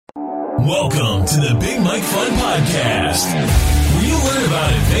Welcome to the Big Mike Fun Podcast, where you learn about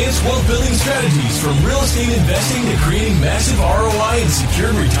advanced wealth building strategies from real estate investing to creating massive ROI and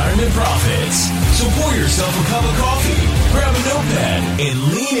secured retirement profits. So pour yourself a cup of coffee, grab a notepad, and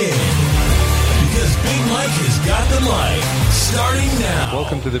lean in. Because Big Mike has got the mic, starting now.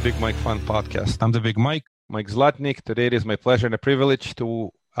 Welcome to the Big Mike Fun Podcast. I'm the Big Mike Zlotnik. Today it is my pleasure and a privilege to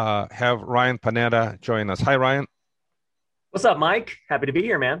have Ryan Panetta join us. Hi, Ryan. What's up, Mike? Happy to be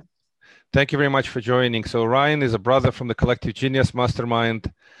here, man. Thank you very much for joining. So Ryan is a brother from the Collective Genius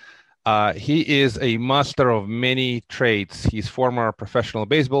Mastermind. He is a master of many trades. He's former professional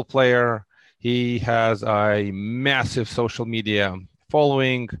baseball player. He has a massive social media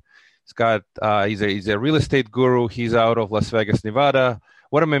following. He's a real estate guru. He's out of Las Vegas, Nevada.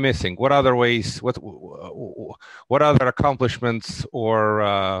 What am I missing? What other ways? What other accomplishments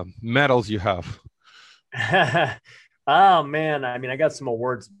or medals you have? Oh man, I mean, I got some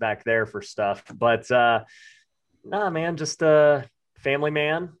awards back there for stuff, but man, just a family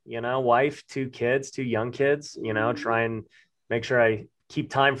man, wife, two young kids, try and make sure I keep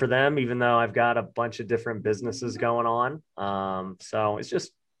time for them, even though I've got a bunch of different businesses going on. So it's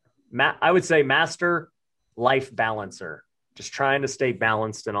just, I would say master life balancer, just trying to stay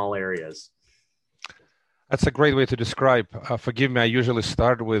balanced in all areas. That's a great way to describe. Forgive me, I usually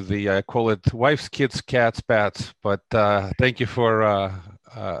start with I call it wives, kids, cats, pets. But thank you for,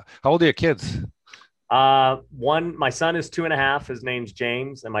 how old are your kids? My son is 2.5. His name's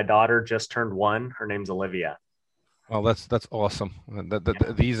James. And my daughter just turned 1. Her name's Olivia. Well, that's awesome.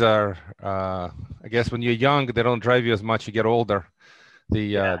 These are, I guess when you're young, they don't drive you as much. You get older.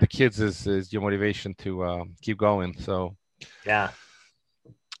 The kids is your motivation to keep going. So yeah.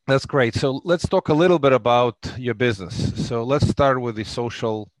 That's great. So let's talk a little bit about your business. So let's start with the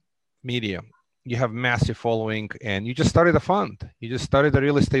social media. You have massive following and you just started a fund. You just started a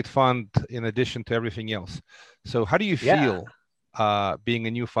real estate fund in addition to everything else. So how do you feel being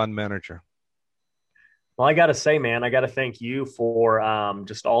a new fund manager? Well, I got to say, man, I got to thank you for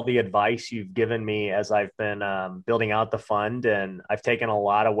just all the advice you've given me as I've been building out the fund. And I've taken a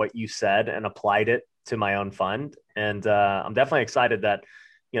lot of what you said and applied it to my own fund. And I'm definitely excited that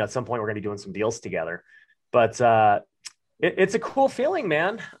at some point we're going to be doing some deals together, but it's a cool feeling,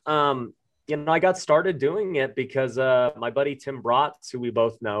 man. I got started doing it because my buddy Tim Bratz, who we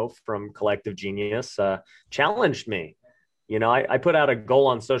both know from Collective Genius, challenged me. I put out a goal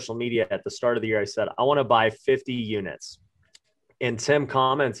on social media at the start of the year. I said, I want to buy 50 units. And Tim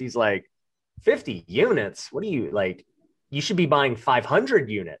comments, he's like, 50 units? What do you like? You should be buying 500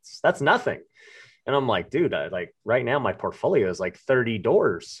 units. That's nothing. And I'm like, dude, right now my portfolio is like 30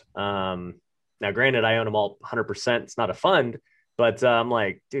 doors. Now, granted, I own them all 100%. It's not a fund, but I'm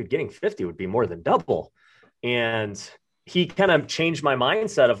like, dude, getting 50 would be more than double. And he kind of changed my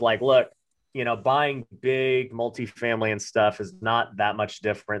mindset of like, look, buying big multifamily and stuff is not that much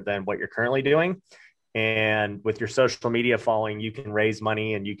different than what you're currently doing. And with your social media following, you can raise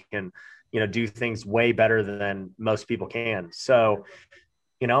money and you can, do things way better than most people can. So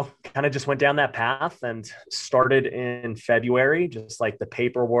kind of just went down that path and started in February, just like the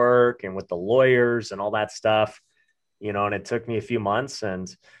paperwork and with the lawyers and all that stuff, and it took me a few months.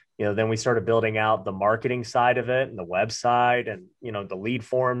 And, then we started building out the marketing side of it and the website and, the lead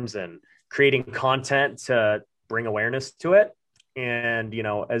forms and creating content to bring awareness to it. And,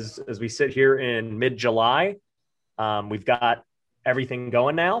 as we sit here in mid-July, we've got everything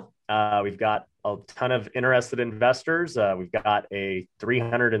going now. We've got a ton of interested investors. We've got a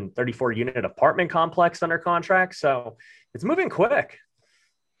 334 unit apartment complex under contract. So it's moving quick.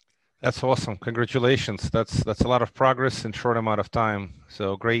 That's awesome. Congratulations. That's a lot of progress in a short amount of time.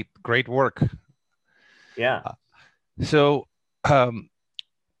 So great work. Yeah. So your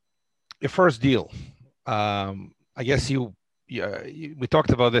first deal, I guess we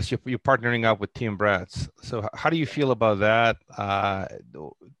talked about this. You're partnering up with Tim Bratz. So how do you feel about that?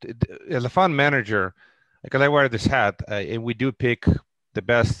 As a fund manager, because I wear this hat, and we do pick the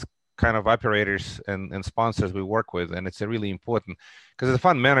best kind of operators and sponsors we work with, and it's really important because as a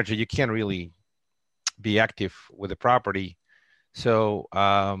fund manager, you can't really be active with the property. So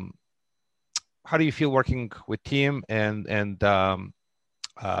how do you feel working with Tim and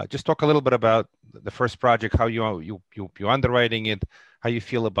just talk a little bit about the first project, how you underwriting it, how you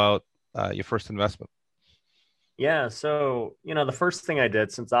feel about your first investment. Yeah. So, the first thing I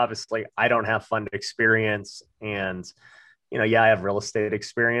did, since obviously I don't have fund experience and, I have real estate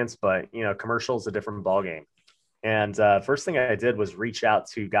experience, but, commercial is a different ballgame. And first thing I did was reach out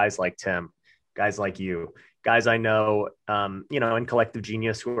to guys like Tim, guys like you, guys I know, in Collective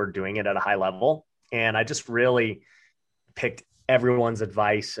Genius who are doing it at a high level. And I just really picked everyone's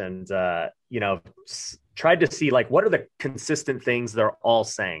advice and, tried to see like, what are the consistent things they're all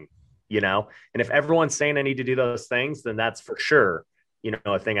saying, and if everyone's saying I need to do those things, then that's for sure,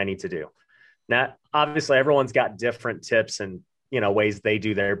 a thing I need to do. Now, obviously everyone's got different tips and, ways they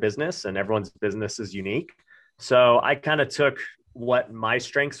do their business, and everyone's business is unique. So I kind of took what my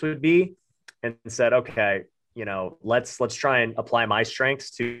strengths would be and said, okay, let's try and apply my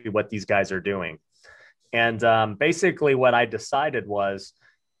strengths to what these guys are doing. And basically what I decided was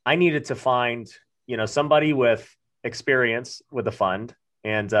I needed to find, somebody with experience with a fund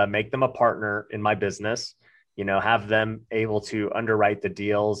and make them a partner in my business, have them able to underwrite the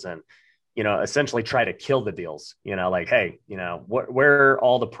deals and, essentially try to kill the deals, like, hey, where are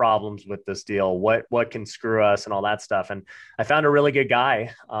all the problems with this deal? What can screw us and all that stuff. And I found a really good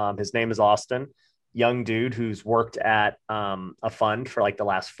guy. His name is Austin, young dude who's worked at a fund for like the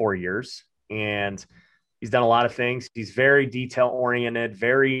last 4 years. And he's done a lot of things. He's very detail oriented,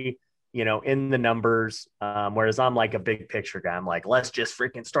 very, in the numbers. Whereas I'm like a big picture guy. I'm like, let's just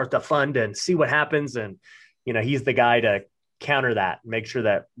freaking start the fund and see what happens. And, he's the guy to counter that, make sure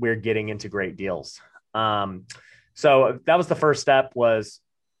that we're getting into great deals. So that was the first step, was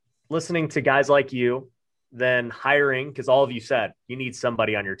listening to guys like you, then hiring, because all of you said you need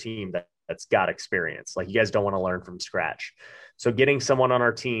somebody on your team that's got experience. Like, you guys don't want to learn from scratch. So getting someone on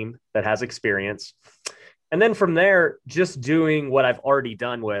our team that has experience. And then from there, just doing what I've already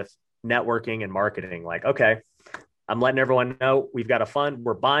done with networking and marketing. Like, okay, I'm letting everyone know we've got a fund,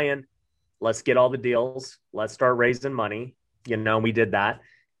 we're buying, let's get all the deals, let's start raising money. We did that.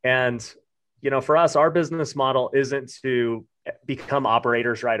 And, for us, our business model isn't to become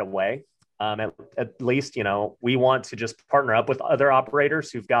operators right away. At least, we want to just partner up with other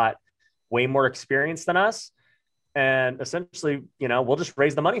operators who've got way more experience than us. And essentially, we'll just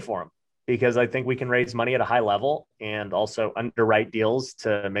raise the money for them, because I think we can raise money at a high level and also underwrite deals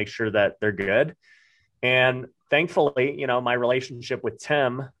to make sure that they're good. And thankfully, my relationship with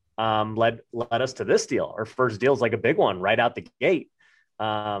Tim led us to this deal. Our first deal is like a big one right out the gate.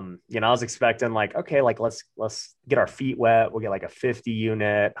 I was expecting like, okay, like let's get our feet wet. We'll get like a 50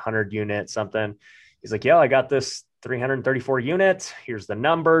 unit, 100 unit, something. He's like, yeah, I got this 334 units. Here's the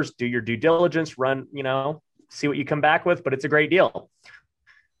numbers, do your due diligence, run, see what you come back with, but it's a great deal.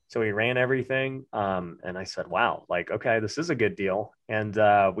 So we ran everything. And I said, wow, like, okay, this is a good deal. And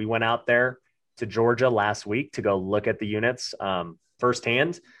we went out there to Georgia last week to go look at the units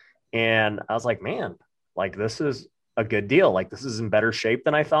firsthand. And I was like, man, like, this is a good deal. Like, this is in better shape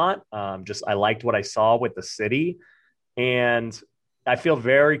than I thought. I liked what I saw with the city. And I feel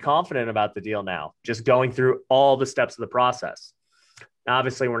very confident about the deal now, just going through all the steps of the process. Now,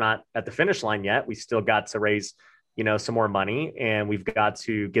 obviously, we're not at the finish line yet. We still got to raise, some more money, and we've got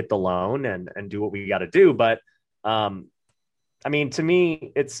to get the loan and do what we got to do. But to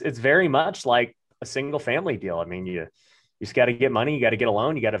me, it's very much like a single family deal. I mean, you just got to get money, you got to get a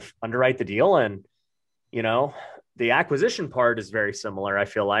loan, you got to underwrite the deal. And, the acquisition part is very similar. I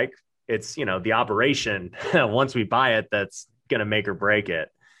feel like it's, the operation once we buy it, that's going to make or break it.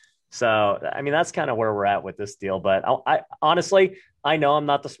 So, that's kind of where we're at with this deal. But I honestly, I know I'm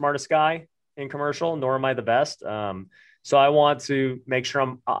not the smartest guy in commercial, nor am I the best. So I want to make sure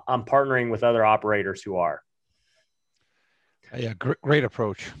I'm partnering with other operators who are. Yeah, great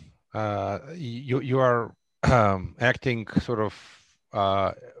approach. You are acting sort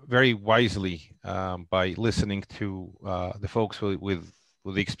of very wisely by listening to the folks with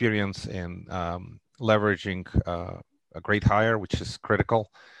the experience and leveraging a great hire, which is critical.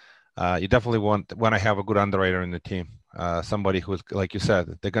 You definitely want to have a good underwriter in the team, somebody who's, like you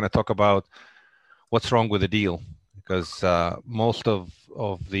said, they're going to talk about what's wrong with the deal, because most of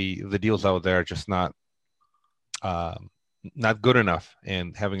the deals out there are just not good enough,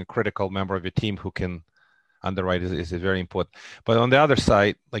 and having a critical member of your team who can underwrite is very important. But on the other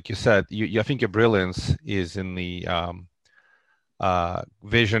side, like you said, I think your brilliance is in the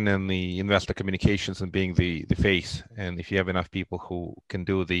vision and the investor communications and being the face. And if you have enough people who can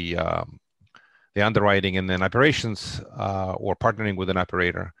do the underwriting and then operations or partnering with an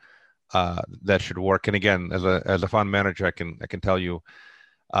operator, that should work. And again, as a fund manager, I can tell you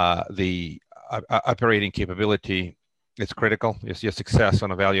the operating capability is critical. Your success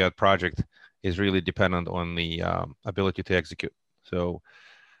on a value add project is really dependent on the ability to execute. So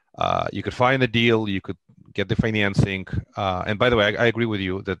you could find the deal, you could get the financing. And by the way, I agree with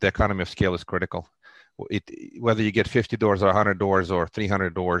you that the economy of scale is critical. Whether you get 50 doors or 100 doors or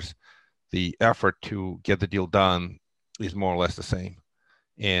 300 doors, the effort to get the deal done is more or less the same.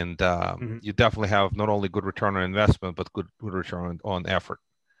 And you definitely have not only good return on investment, but good return on effort.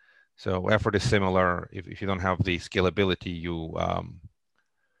 So effort is similar. If you don't have the scalability, you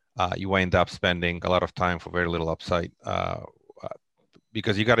wind up spending a lot of time for very little upside,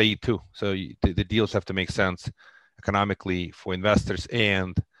 because you got to eat too. So the deals have to make sense economically for investors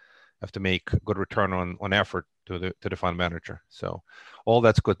and have to make good return on effort to the fund manager. So all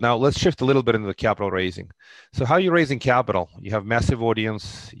that's good. Now let's shift a little bit into the capital raising. So how are you raising capital? You have massive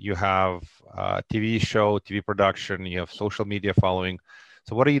audience, you have TV show, TV production, you have social media following.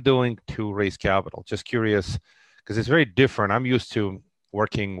 So what are you doing to raise capital? Just curious, because it's very different. I'm used to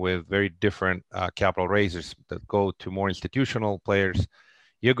working with very different capital raisers that go to more institutional players.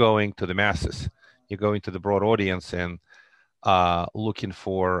 You're going to the masses. You're going to the broad audience and looking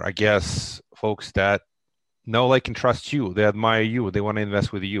for, I guess, folks that know, like, and trust you. They admire you. They want to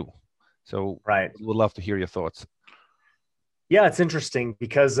invest with you. So right. We'd love to hear your thoughts. Yeah, it's interesting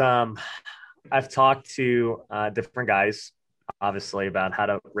because I've talked to different guys, obviously, about how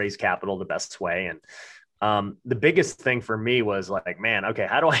to raise capital the best way. And the biggest thing for me was like, man, okay,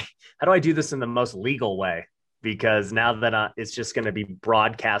 how do I do this in the most legal way? Because now that it's just going to be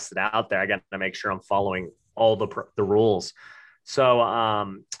broadcasted out there, I got to make sure I'm following all the rules. So,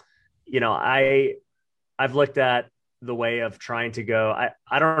 I've looked at the way of trying to go.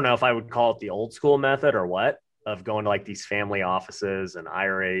 I don't know if I would call it the old school method or what, of going to like these family offices and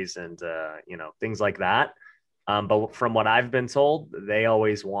IRAs and, things like that. But from what I've been told, they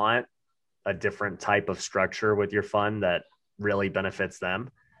always want a different type of structure with your fund that really benefits them.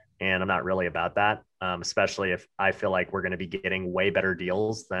 And I'm not really about that, especially if I feel like we're going to be getting way better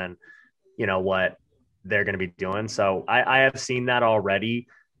deals than, what they're going to be doing. So I have seen that already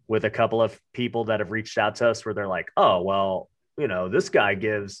with a couple of people that have reached out to us where they're like, oh, well, this guy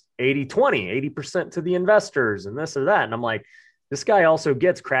gives 80% to the investors and this or that. And I'm like, this guy also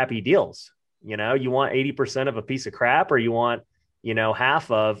gets crappy deals. You want 80% of a piece of crap, or you want, half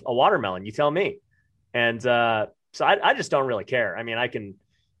of a watermelon, you tell me. And so I just don't really care. I mean, I can,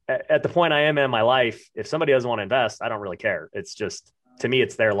 at the point I am in my life, if somebody doesn't want to invest, I don't really care. It's just, to me,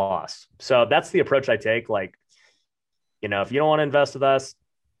 it's their loss. So that's the approach I take. Like, if you don't want to invest with us,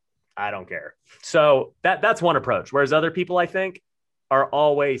 I don't care. So that's one approach. Whereas other people, I think, are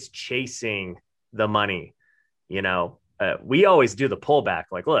always chasing the money. We always do the pullback.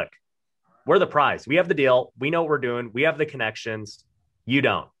 Like, look, we're the prize. We have the deal. We know what we're doing. We have the connections. You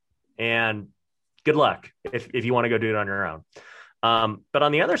don't. And good luck if you want to go do it on your own. But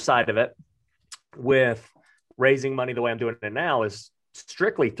on the other side of it, with raising money the way I'm doing it now, is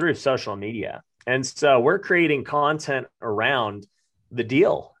strictly through social media. And so we're creating content around the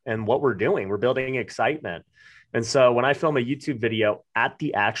deal and what we're doing. We're building excitement. And so when I film a YouTube video at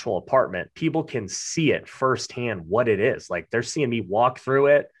the actual apartment, people can see it firsthand what it is. Like, they're seeing me walk through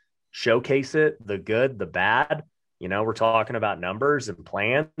it, showcase it, the good, the bad. We're talking about numbers and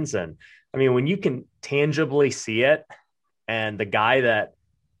plans. And I mean, when you can tangibly see it, and the guy that,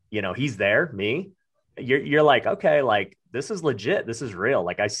 he's there, me, you're like, okay, like, this is legit. This is real.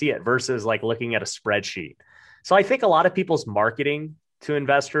 Like, I see it, versus like looking at a spreadsheet. So I think a lot of people's marketing to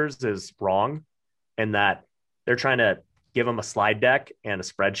investors is wrong, in that they're trying to give them a slide deck and a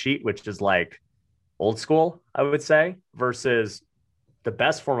spreadsheet, which is like old school, I would say, versus the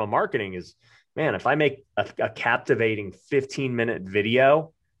best form of marketing is, man, if I make a captivating 15-minute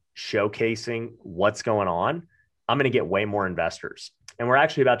video showcasing what's going on, I'm going to get way more investors. And we're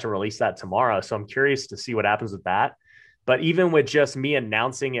actually about to release that tomorrow. So I'm curious to see what happens with that. But even with just me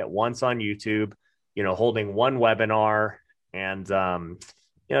announcing it once on YouTube, holding one webinar and,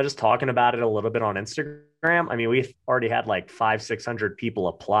 just talking about it a little bit on Instagram. I mean, we've already had like 500-600 people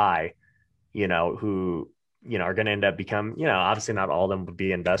apply, who, are going to end up obviously not all of them would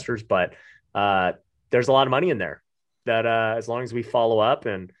be investors, but there's a lot of money in there that as long as we follow up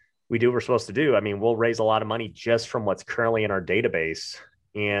and we do what we're supposed to do, I mean, we'll raise a lot of money just from what's currently in our database.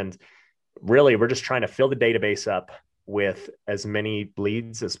 And really, we're just trying to fill the database up with as many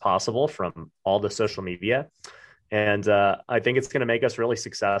leads as possible from all the social media. And I think it's going to make us really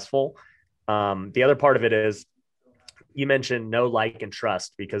successful. The other part of it is, you mentioned know, like, and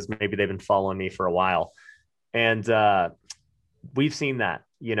trust, because maybe they've been following me for a while. And we've seen that,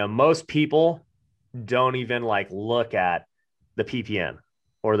 most people don't even like look at the PPM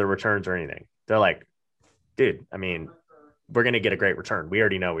or the returns or anything. They're like, dude, I mean, we're going to get a great return. We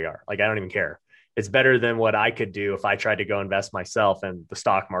already know we are. Like, I don't even care. It's better than what I could do if I tried to go invest myself in the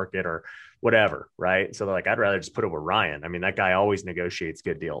stock market or whatever. Right. So they're like, I'd rather just put it with Ryan. I mean, that guy always negotiates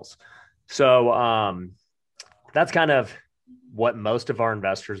good deals. So that's kind of what most of our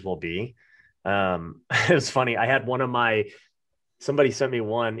investors will be. It was funny. I had somebody sent me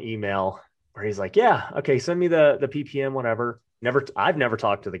one email where he's like, yeah, okay, send me the PPM, whatever. I've never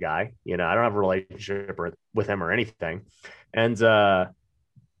talked to the guy, I don't have a relationship with him or anything. And,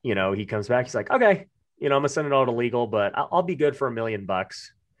 he comes back, he's like, okay, I'm gonna send it all to legal, but I'll be good for $1 million.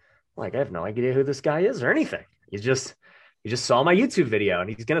 Like, I have no idea who this guy is or anything. He just saw my YouTube video and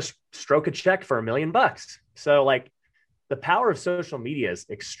he's going to stroke a check for $1 million. So like the power of social media is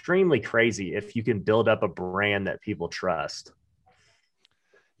extremely crazy if you can build up a brand that people trust.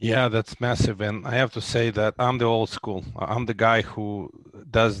 Yeah, that's massive. And I have to say that I'm the old school. I'm the guy who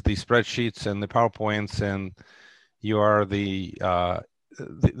does the spreadsheets and the PowerPoints, and you are the I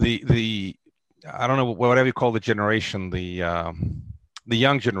don't know, whatever you call the generation, the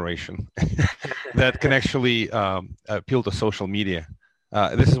young generation that can actually appeal to social media.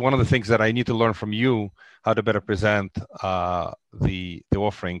 This is one of the things that I need to learn from you, how to better present the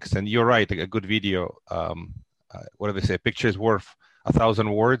offerings. And you're right, a good video, what do they say? A picture is worth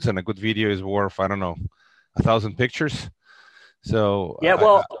 1,000 words, and a good video is worth, 1,000 pictures. So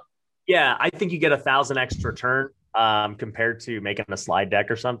I think you get 1,000x return compared to making a slide deck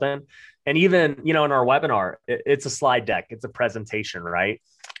or something. And even, in our webinar, it's a slide deck, it's a presentation, right?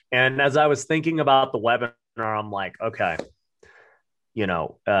 And as I was thinking about the webinar, I'm like, okay,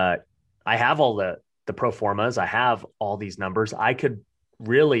 I have all the pro formas, I have all these numbers. I could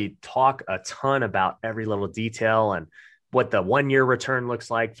really talk a ton about every little detail and what the 1 year return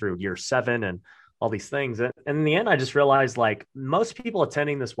looks like through year 7 and all these things. And in the end, I just realized like most people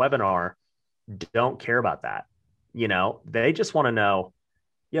attending this webinar don't care about that. They just want to know,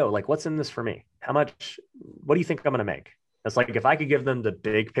 like, what's in this for me? How much, what do you think I'm going to make? It's like, if I could give them the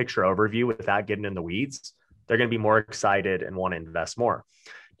big picture overview without getting in the weeds, they're going to be more excited and want to invest more.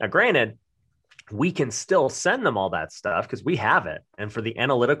 Now, granted, we can still send them all that stuff because we have it. And for the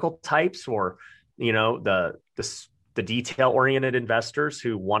analytical types or, the detail-oriented investors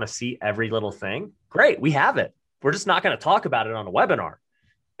who want to see every little thing, great, we have it. We're just not going to talk about it on a webinar.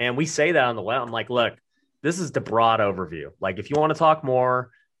 And we say that on the web. I'm like, look, this is the broad overview. Like, if you want to talk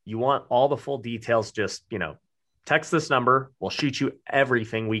more, you want all the full details, just, text this number. We'll shoot you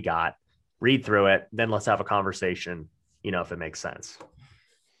everything we got, read through it. Then let's have a conversation, if it makes sense.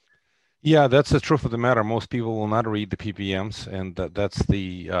 Yeah, that's the truth of the matter. Most people will not read the PPMs, and that's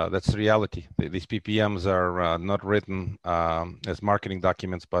the reality. These PPMs are not written as marketing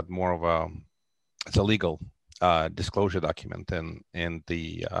documents, but more of it's a legal disclosure document and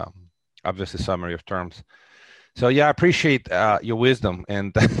the obviously summary of terms. So yeah, I appreciate your wisdom,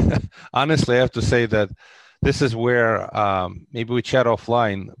 and honestly, I have to say that this is where maybe we chat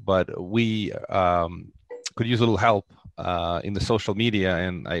offline, but we could use a little help in the social media,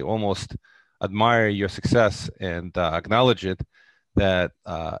 and I almost admire your success and acknowledge it, that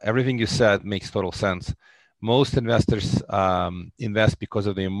everything you said makes total sense. Most investors invest because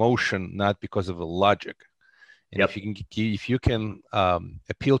of the emotion, not because of the logic. And yep. if you can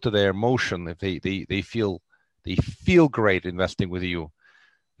appeal to their emotion, if they feel great investing with you,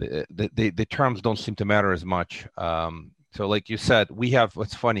 the terms don't seem to matter as much. So like you said,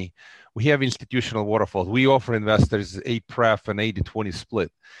 what's funny, we have institutional waterfalls. We offer investors a pref and 80-20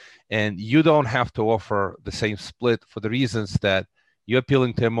 split. And you don't have to offer the same split for the reasons that you're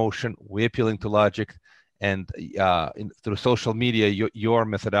appealing to emotion, we're appealing to logic. And through social media, your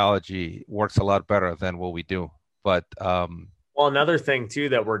methodology works a lot better than what we do. But well, another thing too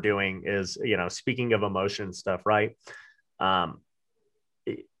that we're doing is, speaking of emotion stuff, right?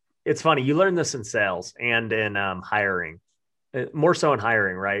 It's funny, you learn this in sales and in hiring, more so in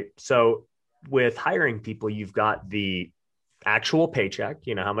hiring, right? So with hiring people, you've got the actual paycheck,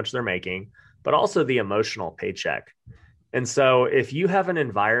 how much they're making, but also the emotional paycheck. And so if you have an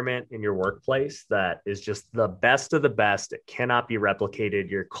environment in your workplace that is just the best of the best, it cannot be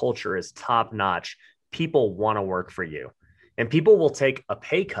replicated, your culture is top notch, people want to work for you, and people will take a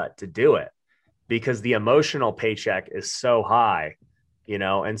pay cut to do it because the emotional paycheck is so high.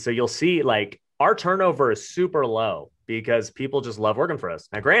 And so you'll see like our turnover is super low because people just love working for us.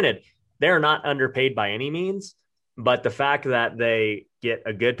 Now, granted, they're not underpaid by any means, but the fact that they get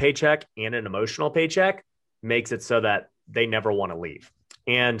a good paycheck and an emotional paycheck makes it so that they never want to leave.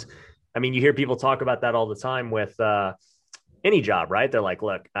 And I mean, you hear people talk about that all the time with any job, right? They're like,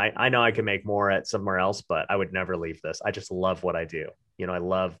 look, I know I can make more at somewhere else, but I would never leave this. I just love what I do. I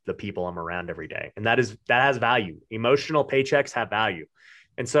love the people I'm around every day. And that has value. Emotional paychecks have value.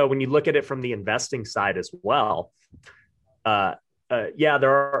 And so when you look at it from the investing side as well, there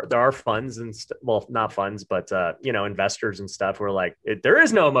are funds and well, not funds, but investors and stuff who are like, there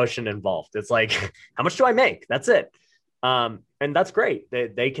is no emotion involved. It's like, how much do I make? That's it. And that's great.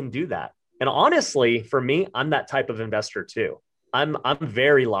 They can do that. And honestly, for me, I'm that type of investor too. I'm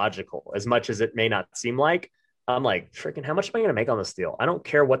very logical, as much as it may not seem like. I'm like, freaking, how much am I going to make on this deal? I don't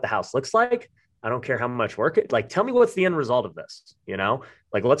care what the house looks like. I don't care how much work it, like, tell me what's the end result of this,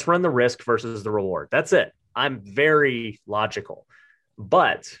 like, let's run the risk versus the reward. That's it. I'm very logical,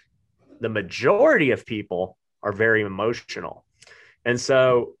 but the majority of people are very emotional. And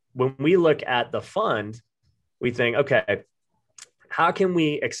so when we look at the fund, we think, okay, how can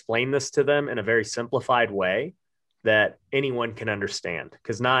we explain this to them in a very simplified way that anyone can understand?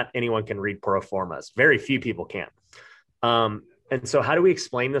 Because not anyone can read pro formas. Very few people can. And so how do we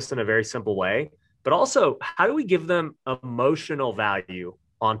explain this in a very simple way? But also, how do we give them emotional value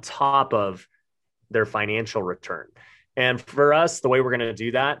on top of their financial return? And for us, the way we're going to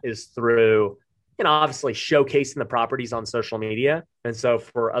do that is through, obviously showcasing the properties on social media. And so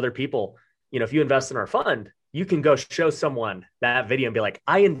for other people, if you invest in our fund, you can go show someone that video and be like,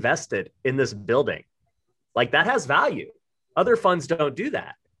 I invested in this building. Like, that has value. Other funds don't do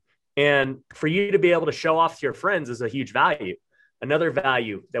that. And for you to be able to show off to your friends is a huge value. Another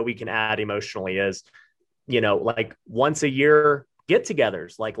value that we can add emotionally is, like, once a year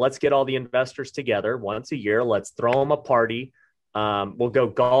get-togethers. Like, let's get all the investors together once a year. Let's throw them a party. We'll go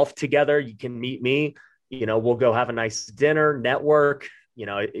golf together. You can meet me. We'll go have a nice dinner, network.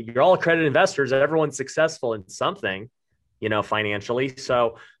 You're all accredited investors. Everyone's successful in something, financially.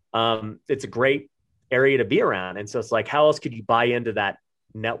 So it's a great area to be around. And so it's like, how else could you buy into that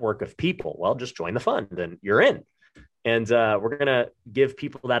network of people? Well, just join the fund and you're in. And we're going to give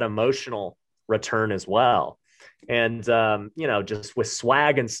people that emotional return as well. And, just with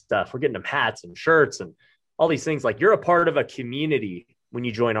swag and stuff, we're getting them hats and shirts and all these things. Like, you're a part of a community when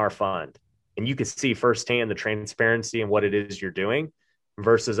you join our fund, and you can see firsthand the transparency and what it is you're doing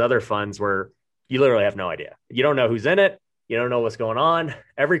versus other funds where you literally have no idea. You don't know who's in it. You don't know what's going on.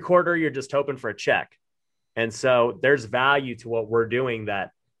 Every quarter, you're just hoping for a check. And so there's value to what we're doing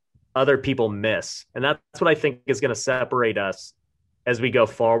that other people miss. And that's what I think is going to separate us as we go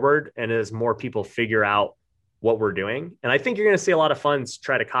forward and as more people figure out what we're doing. And I think you're going to see a lot of funds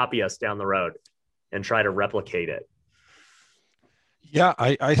try to copy us down the road and try to replicate it. Yeah,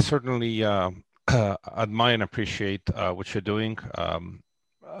 I certainly admire and appreciate what you're doing.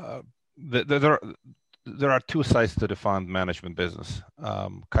 There are two sides to the fund management business.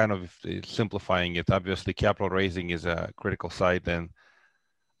 Kind of simplifying it, obviously capital raising is a critical side, and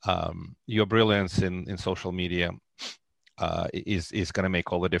your brilliance in social media is going to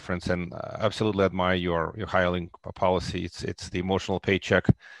make all the difference. And absolutely admire your hiring policy. It's the emotional paycheck.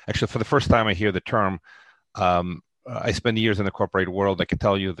 Actually, for the first time I hear the term. I spend years in the corporate world. I can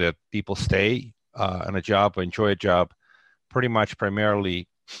tell you that people stay in a job or enjoy a job pretty much primarily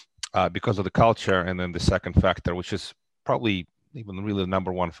because of the culture. And then the second factor, which is probably even really the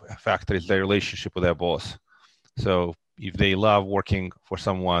number one factor, is their relationship with their boss. So if they love working for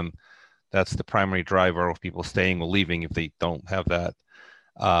someone, that's the primary driver of people staying or leaving if they don't have that.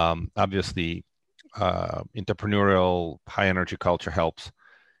 Obviously, entrepreneurial, high energy culture helps.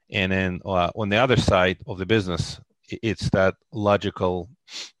 And then on the other side of the business, it's that logical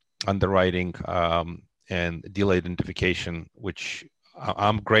underwriting and deal identification, which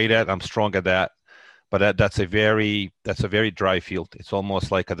I'm great at. I'm strong at that, but that's a very dry field. It's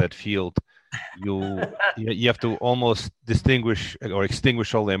almost like at that field, you have to almost distinguish or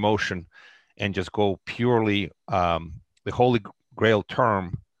extinguish all the emotion and just go purely. The holy grail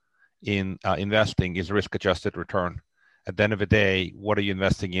term in investing is risk-adjusted return. At the end of the day, what are you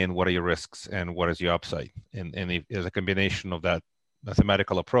investing in? What are your risks, and what is your upside? And if there's a combination of that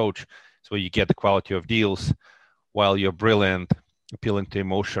mathematical approach, so you get the quality of deals while you're brilliant, appealing to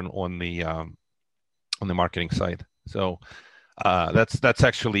emotion on the marketing side. So that's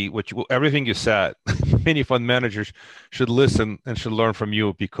actually everything you said. Many fund managers should listen and should learn from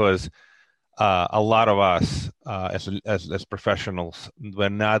you, because a lot of us as professionals, we're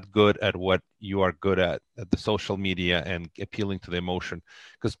not good at what you are good at the social media and appealing to the emotion,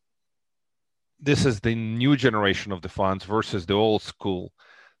 because this is the new generation of the funds versus the old school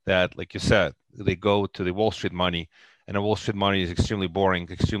that, like you said, they go to the Wall Street money, and the Wall Street money is extremely boring,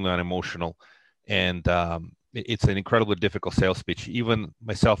 extremely unemotional, and it's an incredibly difficult sales pitch. Even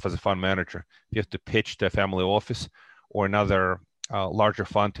myself as a fund manager, you have to pitch to a family office or another larger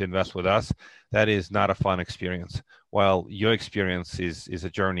fund to invest with us. That is not a fun experience. While your experience is a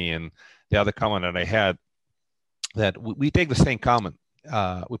journey. And the other comment that I had, that we take the same comment.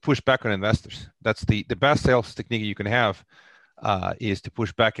 We push back on investors. That's the best sales technique you can have, is to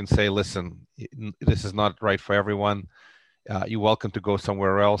push back and say, listen, this is not right for everyone. You're welcome to go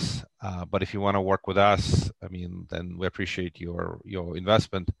somewhere else. But if you want to work with us, then we appreciate your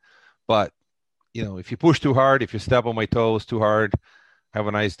investment. But if you push too hard, if you step on my toes too hard, have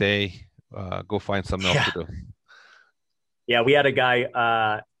a nice day. Go find something else to do. Yeah, we had a guy,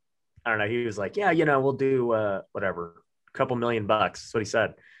 I don't know, he was like, yeah, we'll do whatever, a couple $1,000,000. That's what he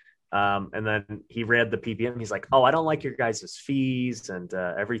said. And then he read the PPM. He's like, oh, I don't like your guys' fees and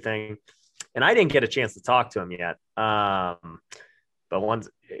everything. And I didn't get a chance to talk to him yet. But once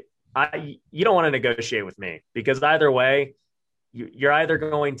you don't want to negotiate with me, because either way, you're either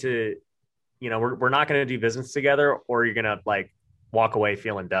going to, we're not going to do business together, or you're going to like walk away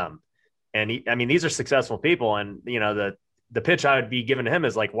feeling dumb. And I mean, these are successful people. And, the pitch I would be giving to him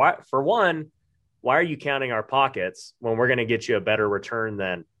is like, why are you counting our pockets when we're going to get you a better return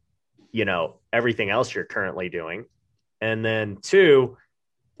than, everything else you're currently doing? And then two,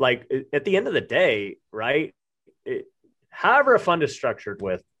 like at the end of the day, right? However a fund is structured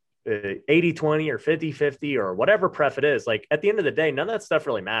with 80-20 or 50-50 or whatever pref it is, like at the end of the day, none of that stuff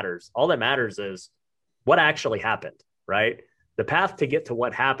really matters. All that matters is what actually happened, right? The path to get to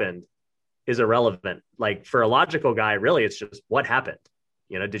what happened is irrelevant. Like for a logical guy, really, it's just what happened.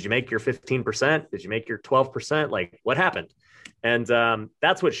 Did you make your 15%? Did you make your 12%? Like what happened? And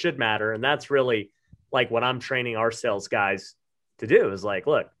that's what should matter. And that's really like what I'm training our sales guys to do is like,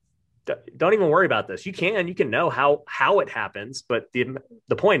 look, don't even worry about this. You can know how it happens, but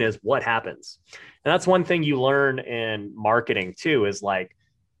the point is what happens. And that's one thing you learn in marketing too, is like,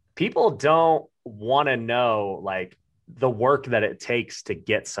 people don't want to know like the work that it takes to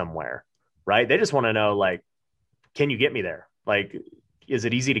get somewhere, right? They just want to know, like, can you get me there? Like, is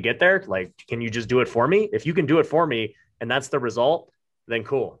it easy to get there? Like, can you just do it for me? If you can do it for me and that's the result, then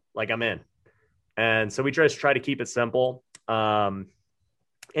cool. Like I'm in. And so we just try to keep it simple. And,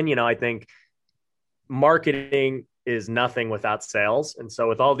 I think marketing is nothing without sales. And so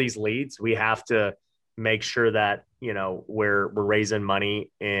with all these leads, we have to make sure that, we're raising money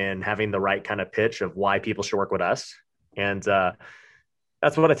and having the right kind of pitch of why people should work with us. And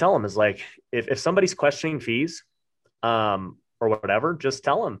that's what I tell them is like, if somebody's questioning fees or whatever, just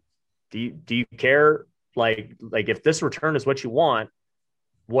tell them, do you care? Like if this return is what you want,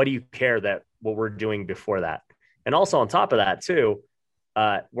 what do you care that what we're doing before that? And also on top of that too,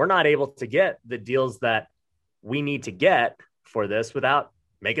 we're not able to get the deals that we need to get for this without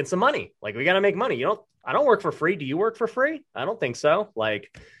making some money. Like we got to make money. I don't work for free. Do you work for free? I don't think so.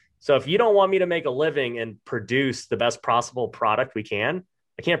 Like, so if you don't want me to make a living and produce the best possible product we can,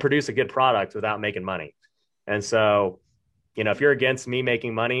 I can't produce a good product without making money. And so, if you're against me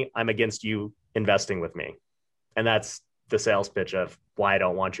making money, I'm against you investing with me. And that's the sales pitch of why I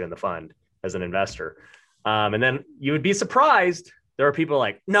don't want you in the fund as an investor. And then you would be surprised. There are people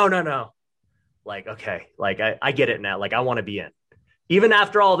like, no. Like, okay, like I get it now. Like I want to be in. Even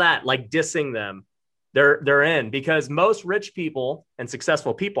after all that, like dissing them, they're in, because most rich people and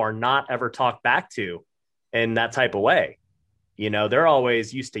successful people are not ever talked back to in that type of way. They're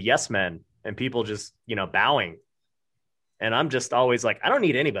always used to yes men and people just, bowing. And I'm just always like, I don't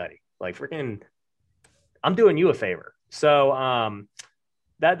need anybody. Like freaking, I'm doing you a favor. So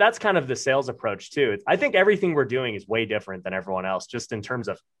that's kind of the sales approach too. I think everything we're doing is way different than everyone else, just in terms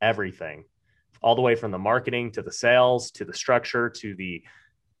of everything, all the way from the marketing to the sales, to the structure, to the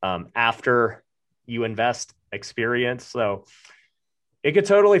after you invest experience. So it could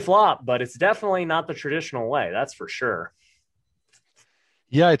totally flop, but it's definitely not the traditional way. That's for sure.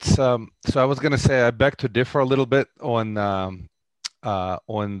 Yeah, it's so I was going to say I beg to differ a little bit on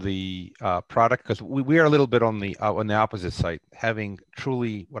the product, because we are a little bit on the opposite side, having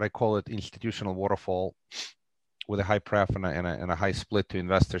truly what I call it institutional waterfall with a high pref and a high split to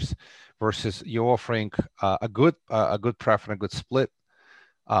investors, versus you're offering a good pref and a good split,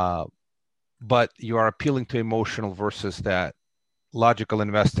 but you are appealing to emotional versus that logical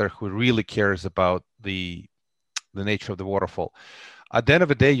investor who really cares about the nature of the waterfall. At the end of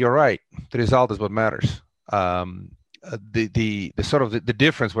the day, you're right. The result is what matters. The sort of the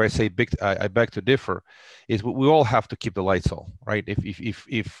difference where I say I beg to differ is we all have to keep the lights on, right?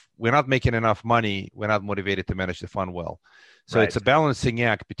 If we're not making enough money, we're not motivated to manage the fund well. So right. It's a balancing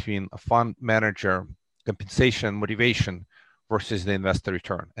act between a fund manager compensation, motivation versus the investor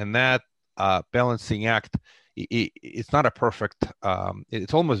return. And that balancing act, it's not a perfect,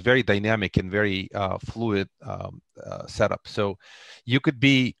 it's almost very dynamic and very fluid setup. So you could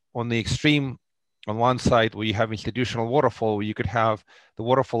be on the extreme on one side where you have institutional waterfall, where you could have the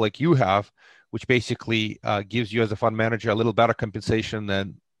waterfall like you have, which basically gives you as a fund manager a little better compensation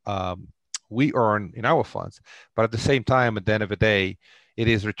than we earn in our funds. But at the same time, at the end of the day, it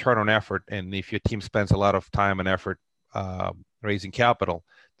is return on effort. And if your team spends a lot of time and effort raising capital,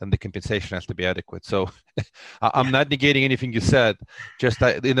 then the compensation has to be adequate. So I'm not negating anything you said, just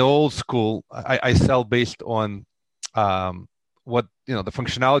in the old school, I sell based on what, the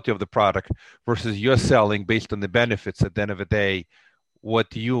functionality of the product versus you're selling based on the benefits at the end of the day,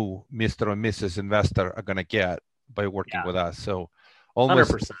 what you, Mr. or Mrs. Investor, are going to get by working with us. So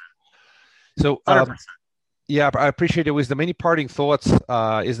almost 100%. So 100%. Yeah, I appreciate your wisdom. Any parting thoughts?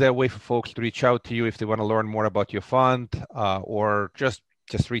 Is there a way for folks to reach out to you if they want to learn more about your fund, or just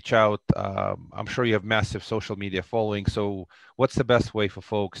reach out? I'm sure you have massive social media following. So what's the best way for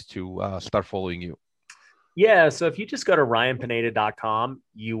folks to start following you? Yeah, so if you just go to ryanpineda.com,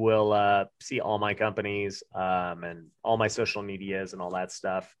 you will see all my companies and all my social medias and all that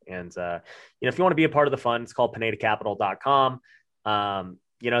stuff. And if you want to be a part of the fund, it's called pinedacapital.com.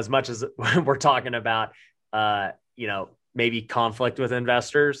 As much as we're talking about maybe conflict with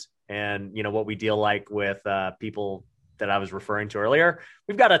investors and, what we deal like with people that I was referring to earlier,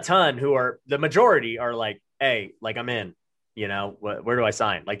 we've got a ton who are, the majority are like, hey, like I'm in, where do I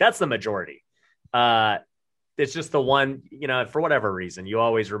sign? Like that's the majority. It's just the one, for whatever reason, you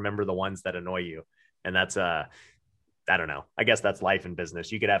always remember the ones that annoy you. And that's, I don't know. I guess that's life in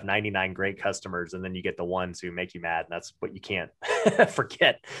business. You could have 99 great customers and then you get the ones who make you mad. And that's what you can't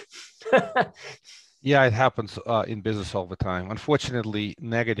forget. Yeah, it happens in business all the time. Unfortunately,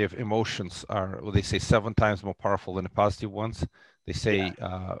 negative emotions are, they say, 7 times more powerful than the positive ones. They say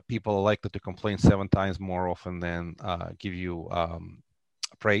people are likely to complain 7 times more often than give you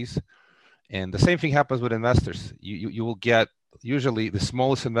praise. And the same thing happens with investors. You will get usually the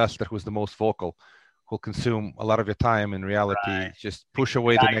smallest investor who's the most vocal will consume a lot of your time. In reality, just push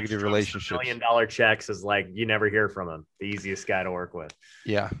away the negative relationships. $1 million checks is like, you never hear from him. The easiest guy to work with.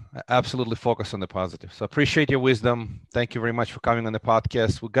 Yeah, absolutely focus on the positive. So appreciate your wisdom. Thank you very much for coming on the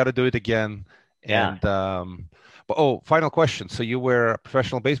podcast. We got to do it again. And, final question. So you were a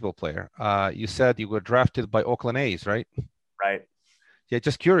professional baseball player. You said you were drafted by Oakland A's, right? Right. Yeah,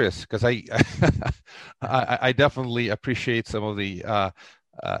 just curious because I definitely appreciate some of the,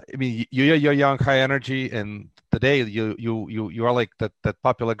 you're young, high energy, and today you are like that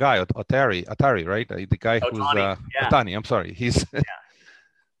popular guy, Atari, right? The guy who's Ohtani. I'm sorry, he's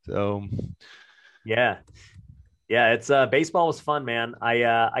so. Yeah, it's baseball was fun, man.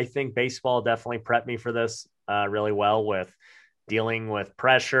 I think baseball definitely prepped me for this really well with dealing with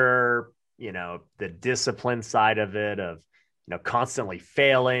pressure, the discipline side of it, of constantly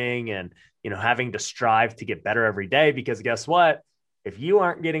failing and having to strive to get better every day, because guess what? If you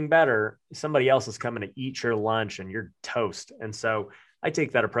aren't getting better, somebody else is coming to eat your lunch and you're toast. And so I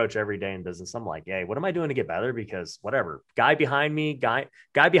take that approach every day in business. I'm like, hey, what am I doing to get better? Because whatever, guy behind me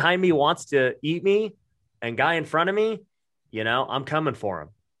wants to eat me, and guy in front of me, I'm coming for him.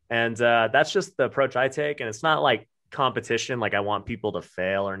 And that's just the approach I take. And it's not like competition, like I want people to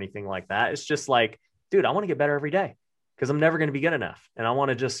fail or anything like that. It's just like, dude, I want to get better every day because I'm never going to be good enough. And I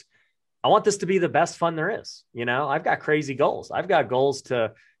want this to be the best fund there is. I've got crazy goals. I've got goals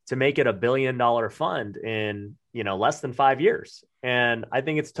to make it $1 billion fund in, less than 5 years. And I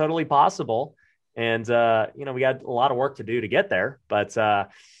think it's totally possible. And, we got a lot of work to do to get there, but,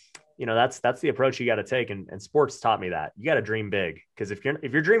 that's the approach you got to take. And sports taught me that you got to dream big, because if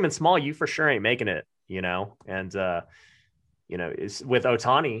you're dreaming small, you for sure ain't making it, and, with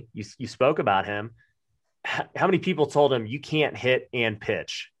Ohtani, you spoke about him. How many people told him you can't hit and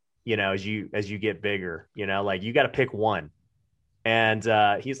pitch, as you get bigger, like you got to pick one. And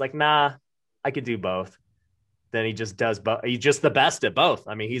he's like, nah, I could do both. Then he just does both. He's just the best at both.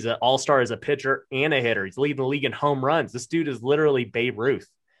 I mean, he's an all-star as a pitcher and a hitter. He's leading the league in home runs. This dude is literally Babe Ruth,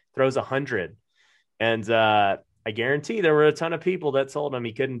 throws 100. And I guarantee there were a ton of people that told him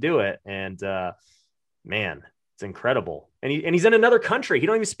he couldn't do it. And man, it's incredible. And he's in another country. He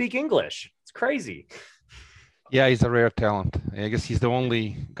don't even speak English. It's crazy. Yeah, he's a rare talent. I guess he's the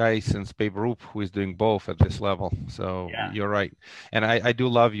only guy since Babe Ruth who is doing both at this level. So You're right. And I do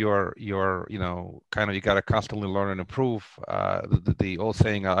love your kind of, you got to constantly learn and improve. The old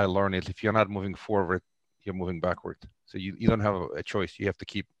saying I learned is, if you're not moving forward, you're moving backward. So you don't have a choice. You have to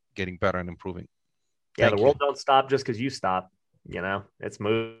keep getting better and improving. Yeah, the world don't stop just because you stop. It's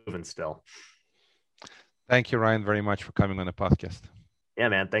moving still. Thank you, Ryan, very much for coming on the podcast. Yeah,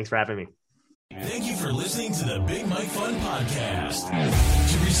 man. Thanks for having me. Thank you for listening to the Big Mike Fund Podcast.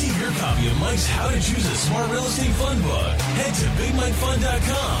 To receive your copy of Mike's How to Choose a Smart Real Estate Fund book, head to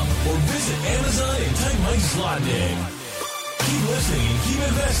BigMikeFund.com or visit Amazon and type Mike Zlotnick. Keep listening and keep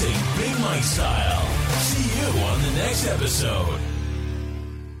investing Big Mike style. See you on the next episode.